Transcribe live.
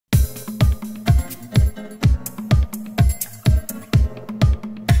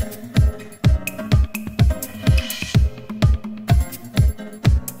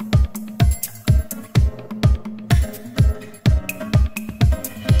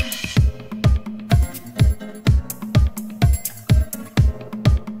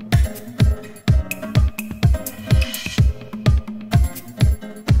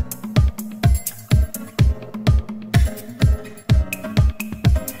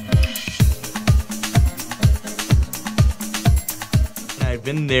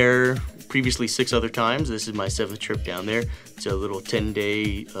been there previously 6 other times. This is my 7th trip down there. It's a little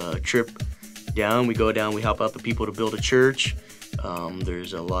 10-day trip down. We go down, we help out the people to build a church.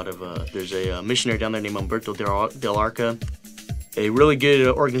 There's a missionary down there named Humberto del Arca. A really good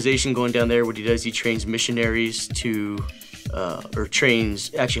organization going down there. What he does, he trains missionaries to, or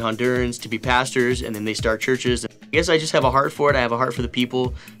trains actually Hondurans to be pastors, and then they start churches. I guess I just have a heart for it. I have a heart for the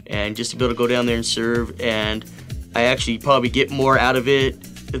people, and just to be able to go down there and serve, and I actually probably get more out of it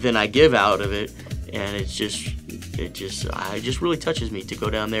than I give out of it, and it just really touches me to go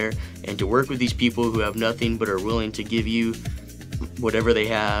down there and to work with these people who have nothing but are willing to give you whatever they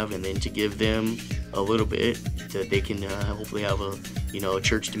have, and then to give them a little bit that they can hopefully have a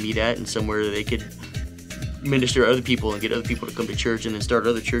church to meet at, and somewhere they could minister to other people and get other people to come to church and then start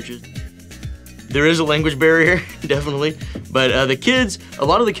other churches. There is a language barrier, definitely, but a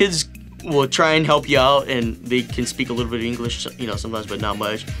lot of the kids will try and help you out, and they can speak a little bit of English, sometimes, but not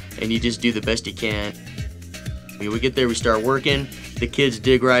much, and you just do the best you can. When we get there, we start working. The kids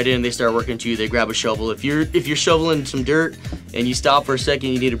dig right in. They start working too. They grab a shovel. If you're shoveling some dirt and you stop for a second,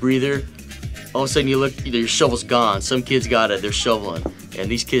 you need a breather. All of a sudden you look, your shovel's gone. Some kids got it. They're shoveling, and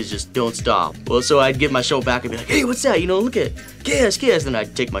these kids just don't stop. Well, so I'd get my shovel back and be like, "Hey, what's that? Look at chaos." Then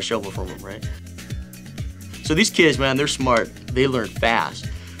I'd take my shovel from them, right? So these kids, man, they're smart. They learn fast.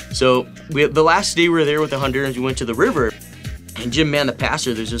 So the last day we were there with the Hondurans, we went to the river, and Jim, man, the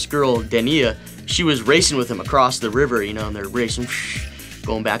pastor, there's this girl, Dania. She was racing with him across the river, and they're racing,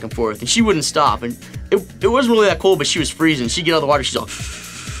 going back and forth, and she wouldn't stop. And it wasn't really that cold, but she was freezing. She'd get out of the water, she's all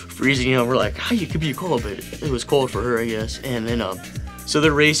freezing, we're like, how you could be cold, but it was cold for her, I guess. And then, so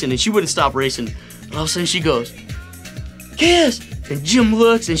they're racing, and she wouldn't stop racing, and all of a sudden she goes, "Kiss!" And Jim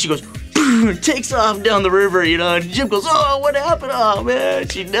looks, and she goes, and takes off down the river, and Jim goes, "Oh, what happened?" "Oh, man,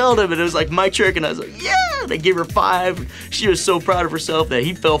 she nailed him." And it was like my trick, and I was like, "Yeah!" They gave her 5. She was so proud of herself that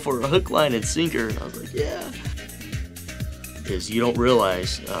he fell for a hook, line, and sinker, and I was like, "Yeah." Because you don't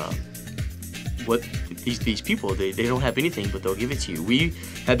realize what these people, they don't have anything, but they'll give it to you. We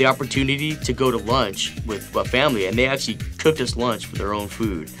had the opportunity to go to lunch with a family, and they actually cooked us lunch for their own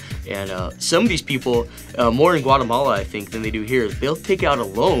food. And some of these people, more in Guatemala, I think, than they do here, they'll take out a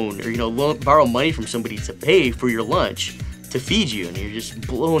loan or borrow money from somebody to pay for your lunch to feed you, and you're just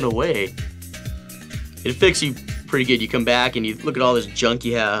blown away. It affects you pretty good. You come back and you look at all this junk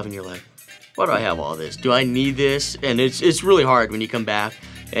you have, and you're like, why do I have all this? Do I need this? And it's really hard when you come back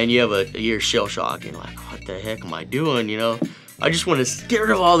and you have a year shell shock, and you're like, what the heck am I doing? I just want to get rid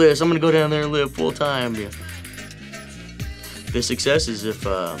of all this. I'm gonna go down there and live full time. The success is if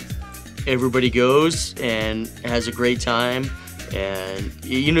everybody goes and has a great time, and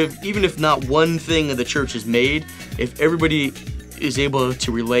even if not one thing of the church is made, if everybody is able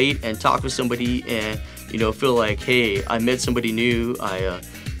to relate and talk with somebody and feel like, hey, I met somebody new, I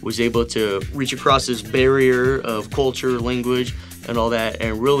was able to reach across this barrier of culture, language, and all that,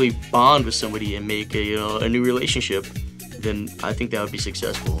 and really bond with somebody and make a new relationship, then I think that would be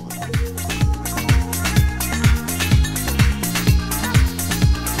successful.